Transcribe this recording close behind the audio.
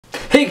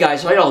Hey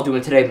guys, how y'all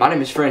doing today? My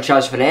name is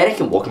Franchise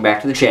Fanatic and welcome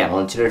back to the channel.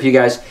 And today for you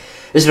guys,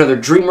 this is another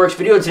DreamWorks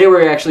video. Today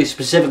we're actually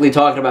specifically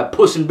talking about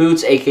Puss in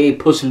Boots, aka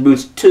Puss in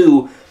Boots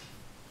 2,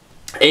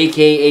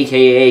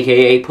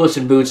 aka Puss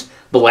in Boots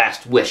The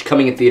Last Wish,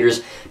 coming in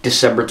theaters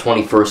December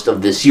 21st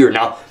of this year.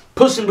 Now,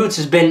 Puss in Boots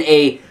has been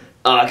a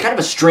kind of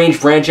a strange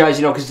franchise,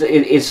 you know, because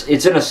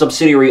it's in a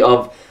subsidiary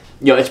of,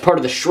 you know, it's part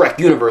of the Shrek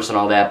universe and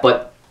all that,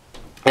 but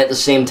at the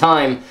same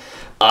time,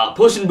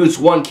 Puss in Boots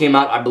 1 came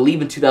out, I believe,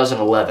 in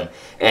 2011,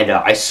 and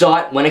I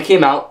saw it when it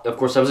came out. Of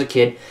course, I was a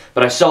kid,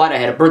 but I saw it. I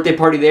had a birthday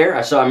party there.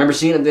 I remember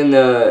seeing it in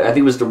the, I think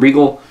it was the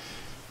Regal,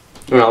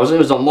 I don't know, it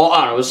was a mall, I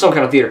don't know, it was some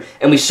kind of theater,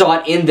 and we saw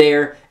it in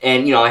there,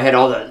 and, you know, I had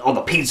all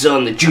the pizza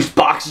and the juice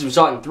boxes. We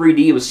saw it in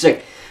 3D. It was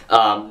sick.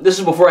 This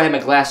is before I had my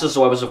glasses,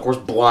 so I was, of course,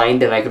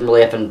 blind, and I couldn't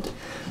really have to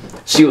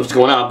see what was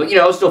going on, but, you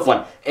know, it was still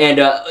fun. And,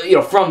 you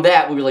know, from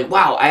that, we were like,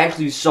 wow, I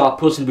actually saw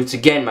Puss in Boots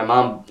again. My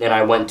mom and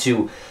I went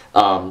to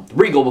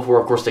Regal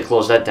before, of course, they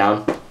closed that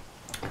down.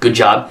 Good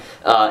job.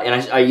 And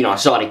I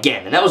saw it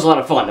again, and that was a lot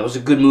of fun. It was a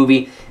good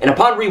movie. And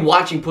upon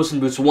rewatching Puss in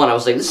Boots 1, I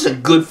was like, this is a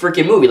good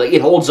freaking movie. Like,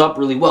 it holds up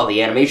really well.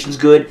 The animation's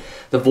good.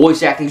 The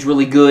voice acting's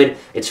really good.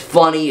 It's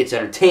funny. It's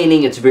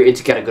entertaining.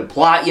 It's got a good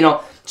plot, you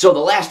know. So The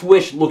Last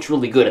Wish looks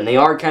really good, and they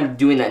are kind of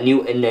doing that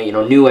new,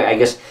 I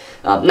guess,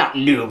 not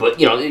new, but,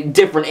 you know,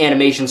 different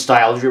animation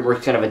style.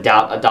 DreamWorks kind of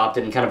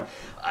adopted and kind of,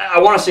 I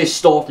want to say,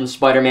 stole from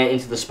Spider-Man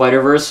Into the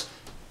Spider-Verse.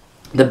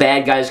 The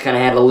bad guys kind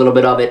of had a little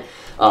bit of it.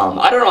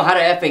 I don't know how to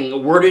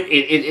effing word it.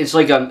 It's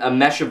like a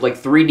mesh of like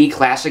 3D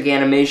classic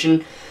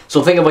animation.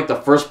 So think of like the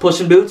first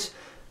Puss in Boots,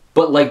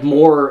 but like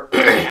more,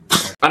 I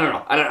don't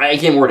know. I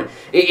can't word it.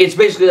 It's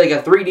basically like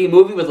a 3D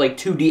movie with like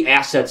 2D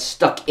assets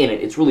stuck in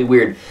it. It's really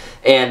weird.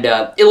 And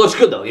it looks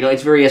good though. You know,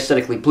 it's very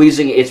aesthetically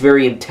pleasing. It's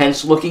very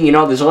intense looking. You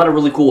know, there's a lot of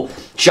really cool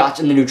shots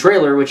in the new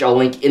trailer, which I'll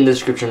link in the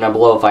description down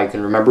below if I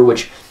can remember,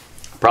 which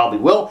I probably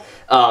will.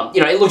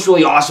 You know, it looks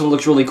really awesome. It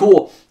looks really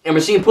cool. And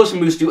we're seeing Puss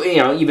in Boots do, you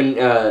know, even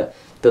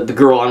the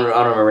girl, I don't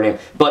remember her name,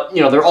 but,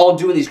 you know, they're all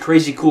doing these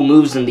crazy cool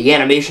moves, and the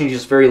animation is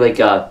just very, like,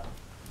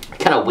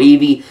 kind of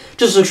wavy.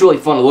 Just looks really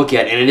fun to look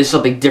at, and it is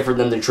something different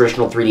than the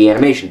traditional 3D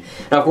animation.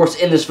 Now, of course,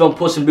 in this film,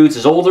 Puss in Boots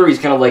is older. He's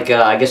kind of like,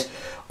 I guess,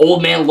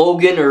 Old Man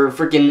Logan or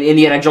freaking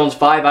Indiana Jones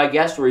 5, I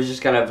guess, where he's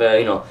just kind of,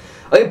 you know,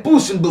 I'm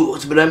Puss in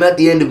Boots, but I'm at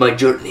the end of my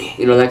journey.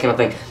 You know, that kind of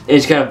thing. And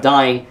he's kind of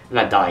dying.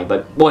 Not dying,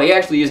 but, well, he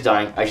actually is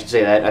dying. I should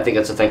say that. I think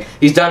that's the thing.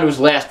 He's down to his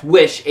last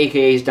wish,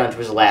 a.k.a. he's down to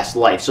his last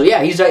life. So,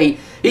 yeah,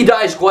 he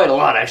dies quite a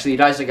lot, actually. He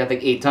dies, like, I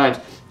think 8 times.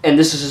 And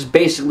this is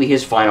basically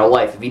his final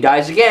life. If he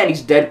dies again,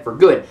 he's dead for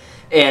good.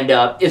 And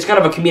it's kind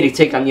of a comedic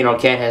take on, you know,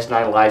 Cat has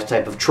 9 lives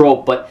type of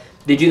trope, but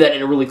they do that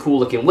in a really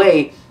cool-looking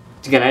way.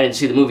 Again, I didn't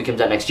see the movie. Comes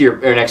out next year,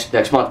 or next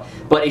month.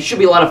 But it should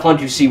be a lot of fun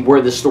to see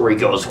where this story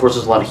goes. Of course,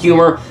 there's a lot of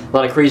humor, a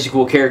lot of crazy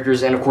cool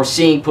characters, and of course,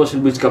 seeing Puss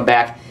in Boots come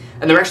back,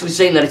 and they're actually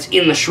saying that it's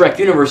in the Shrek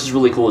universe is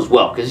really cool as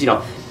well. Because, you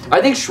know, I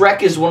think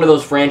Shrek is one of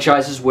those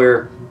franchises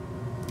where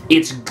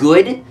it's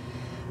good,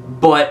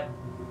 but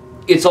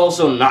it's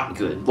also not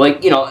good.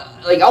 Like, you know,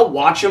 like, I'll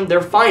watch them.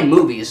 They're fine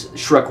movies,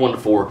 Shrek 1 to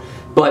 4,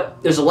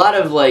 but there's a lot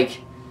of, like,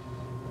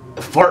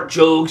 fart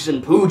jokes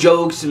and poo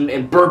jokes and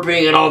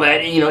burping and all that,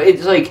 and, you know,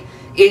 it's like,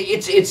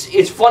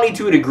 it's funny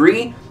to a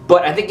degree,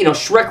 but I think, you know,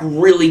 Shrek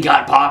really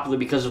got popular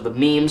because of the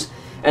memes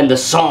and the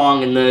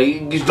song and the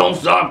 "You don't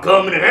stop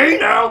coming, hey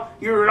now,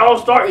 you're an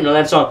all-star," you know,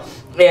 that song.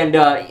 And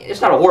it's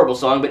not a horrible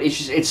song, but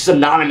it's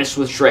synonymous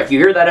with Shrek. You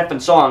hear that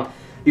effing song,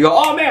 you go,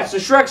 oh man, it's a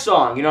Shrek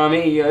song, you know what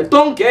I mean?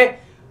 Donkey,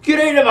 get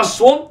ain't a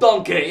swamp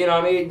donkey, you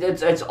know what I mean?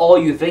 That's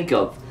all you think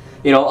of.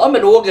 You know, I'm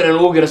an ogre and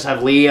ogres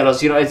have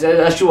leaders, you know,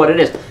 that's true what it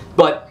is.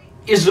 But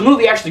is the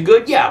movie actually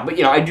good? Yeah, but,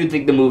 you know, I do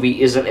think the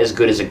movie isn't as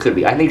good as it could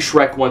be. I think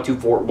Shrek 1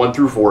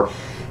 through 4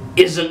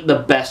 isn't the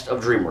best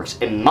of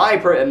DreamWorks. In my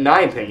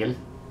opinion,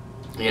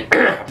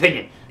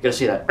 gotta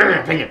say that,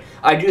 opinion,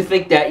 I do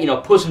think that, you know,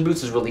 Puss in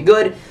Boots is really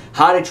good.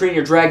 How to Train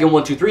Your Dragon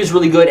 1, 2, 3 is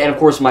really good. And, of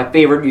course, my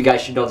favorite, you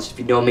guys should know this if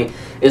you know me,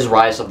 is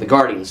Rise of the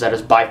Guardians. That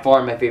is by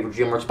far my favorite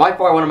DreamWorks, by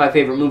far one of my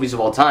favorite movies of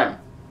all time,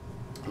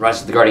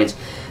 Rise of the Guardians.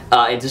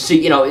 And to see,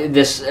 you know,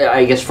 this,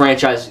 I guess,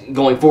 franchise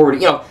going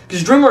forward, you know,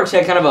 because DreamWorks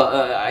had kind of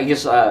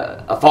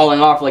a falling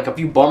off, like a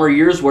few bummer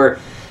years where,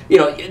 you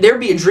know, there'd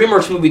be a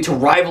DreamWorks movie to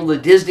rival the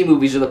Disney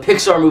movies or the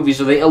Pixar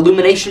movies or the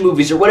Illumination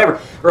movies or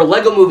whatever, or a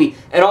Lego movie,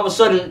 and all of a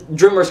sudden,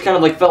 DreamWorks kind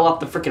of, like, fell off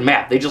the freaking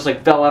map. They just,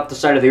 like, fell off the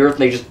side of the earth,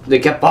 and they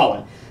kept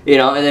falling, you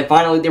know, and then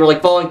finally, they were,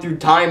 like, falling through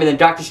time, and then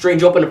Doctor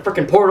Strange opened a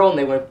freaking portal, and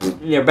they went,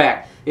 and they're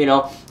back, you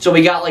know. So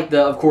we got, like,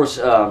 of course,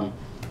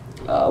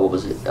 what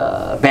was it,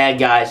 Bad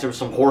Guys, there was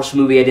some horse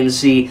movie I didn't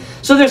see,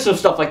 so there's some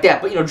stuff like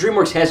that, but, you know,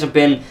 DreamWorks hasn't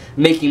been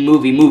making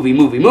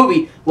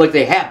movie like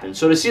they have been,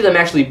 so to see them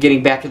actually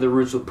getting back to the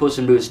roots with Puss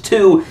in Boots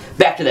 2,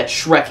 back to that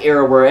Shrek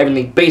era where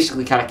everything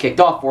basically kind of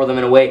kicked off for them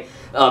in a way,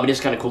 it is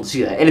kind of cool to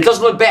see that, and it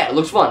doesn't look bad, it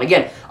looks fun.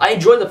 Again, I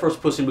enjoyed the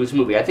first Puss in Boots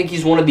movie. I think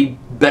he's one of the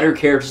better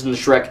characters in the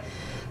Shrek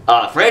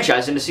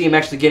franchise, and to see him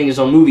actually getting his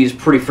own movie is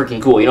pretty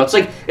freaking cool. You know, it's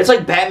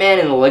like Batman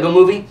in the Lego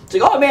movie. It's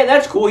like, oh man,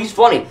 that's cool, he's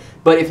funny.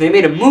 But if they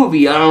made a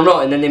movie, I don't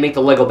know, and then they make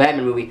the Lego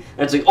Batman movie,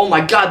 and it's like, oh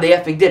my god, they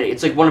effing did it.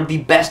 It's like one of the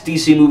best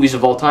DC movies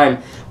of all time,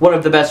 one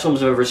of the best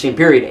films I've ever seen,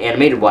 period,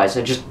 animated-wise,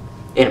 and just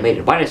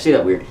animated. Why did I say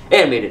that weird?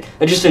 Animated.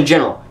 And just in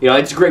general. You know,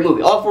 it's a great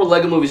movie. All 4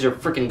 Lego movies are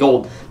freaking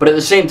gold, but at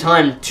the same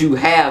time, to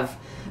have,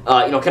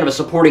 you know, kind of a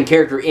supporting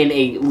character in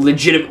a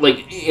legitimate,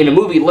 like, in a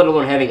movie, let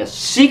alone having a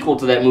sequel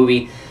to that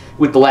movie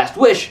with The Last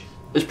Wish,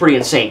 is pretty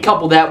insane.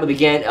 Couple that with,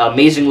 again,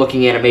 amazing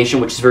looking animation,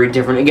 which is very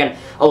different. Again,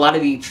 a lot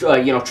of the,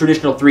 you know,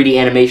 traditional 3D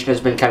animation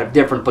has been kind of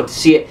different, but to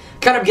see it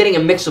kind of getting a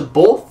mix of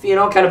both, you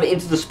know, kind of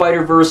into the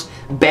Spider-Verse,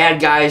 bad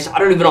guys, I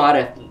don't even know how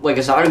to, like I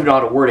said, I don't even know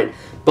how to word it,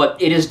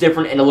 but it is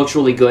different and it looks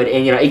really good,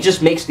 and, you know, it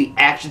just makes the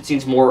action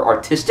scenes more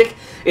artistic.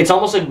 It's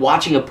almost like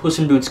watching a Puss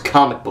in Boots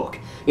comic book.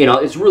 You know,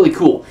 it's really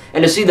cool.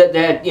 And to see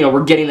that, you know,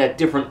 we're getting that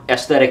different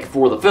aesthetic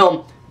for the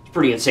film, it's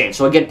pretty insane.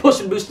 So again, Puss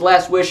in Boots: The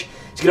Last Wish,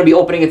 it's going to be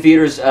opening in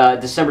theaters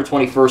December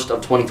 21st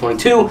of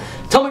 2022.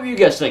 Tell me what you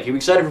guys think. Are you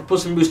excited for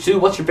Puss in Boots 2?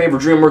 What's your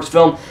favorite DreamWorks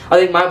film? I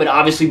think mine would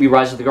obviously be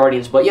Rise of the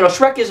Guardians, but, you know,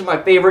 Shrek isn't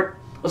my favorite,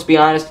 let's be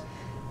honest.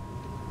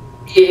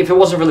 If it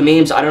wasn't for the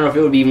memes, I don't know if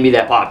it would even be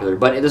that popular.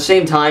 But at the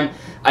same time,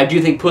 I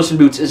do think Puss in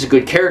Boots is a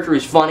good character,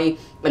 he's funny,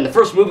 and the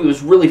first movie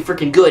was really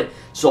freaking good,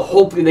 so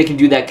hopefully they can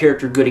do that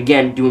character good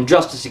again, do him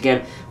justice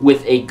again,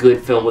 with a good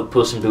film with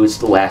Puss in Boots: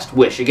 The Last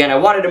Wish. Again, I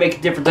wanted to make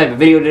a different type of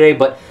video today,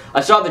 but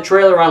I saw the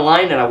trailer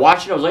online, and I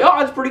watched it, I was like, oh,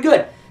 that's pretty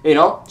good, you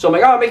know? So I'm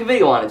like, oh, I'll make a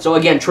video on it. So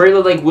again,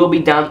 trailer link will be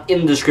down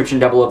in the description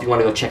down below if you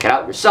want to go check it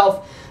out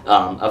yourself.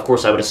 Of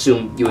course, I would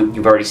assume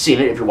you've already seen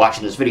it if you're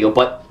watching this video,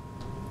 but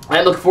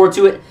I'm looking forward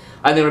to it.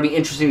 I think it'll be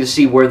interesting to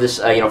see where this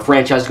you know,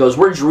 franchise goes,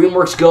 where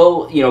DreamWorks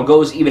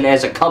goes even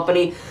as a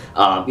company.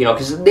 You know,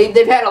 because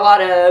they've had a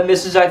lot of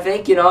misses, I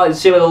think. You know,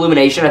 same with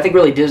Illumination. I think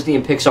really Disney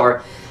and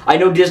Pixar. I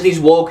know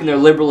Disney's woke and they're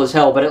liberal as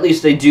hell, but at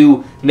least they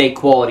do make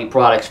quality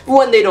products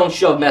when they don't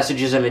shove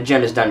messages and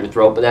agendas down your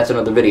throat. But that's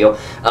another video.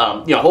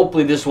 You know,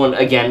 hopefully this one,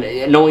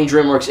 again, knowing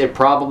DreamWorks, it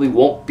probably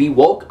won't be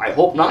woke. I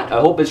hope not. I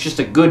hope it's just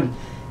a good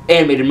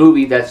animated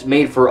movie that's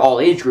made for all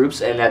age groups,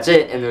 and that's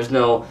it. And there's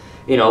no,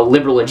 you know,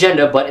 liberal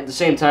agenda, but at the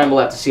same time, we'll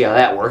have to see how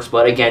that works.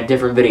 But again,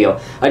 different video.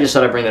 I just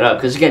thought I'd bring that up,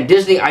 because again,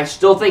 Disney, I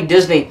still think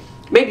Disney,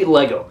 maybe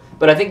Lego,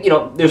 but I think, you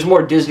know, there's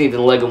more Disney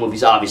than Lego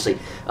movies, obviously.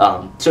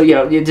 So, you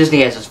know,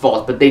 Disney has its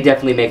faults, but they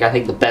definitely make, I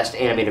think, the best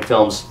animated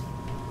films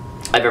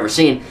I've ever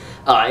seen.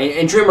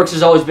 And DreamWorks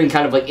has always been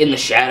kind of like in the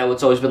shadow.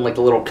 It's always been like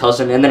the little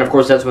cousin. And then, of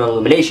course, that's when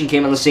Illumination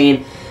came on the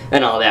scene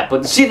and all that.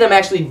 But to see them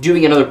actually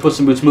doing another Puss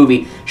in Boots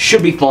movie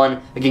should be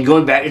fun. Again,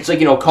 going back, it's like,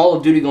 you know, Call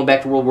of Duty going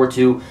back to World War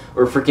II,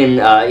 or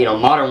freaking, you know,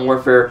 Modern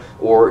Warfare,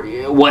 or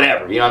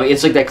whatever. You know what I mean?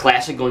 It's like that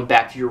classic going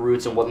back to your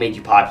roots and what made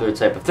you popular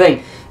type of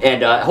thing.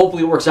 And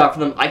hopefully it works out for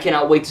them. I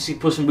cannot wait to see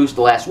Puss in Boots: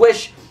 The Last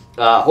Wish.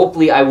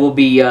 Hopefully I will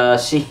be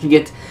seeing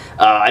it.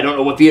 I don't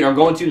know what theater I'm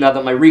going to, now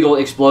that my Regal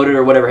exploded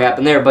or whatever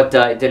happened there, but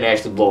it didn't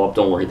actually blow up,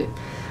 don't worry.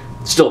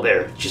 It's still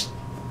there, just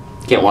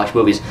can't watch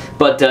movies.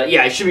 But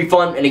yeah, it should be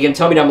fun, and again,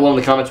 tell me down below in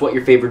the comments what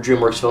your favorite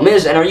DreamWorks film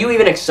is, and are you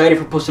even excited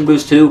for Puss in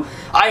Boots 2?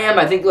 I am.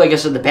 I think, like I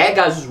said, The Bad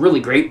Guys was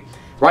really great.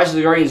 Rise of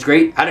the Guardians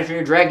great. How to Train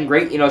Your Dragon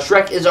great. You know,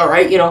 Shrek is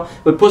alright, you know,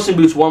 but Puss in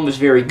Boots 1 was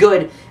very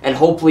good, and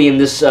hopefully in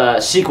this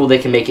sequel they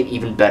can make it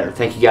even better.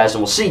 Thank you guys,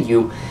 and we'll see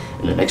you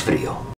in the next video.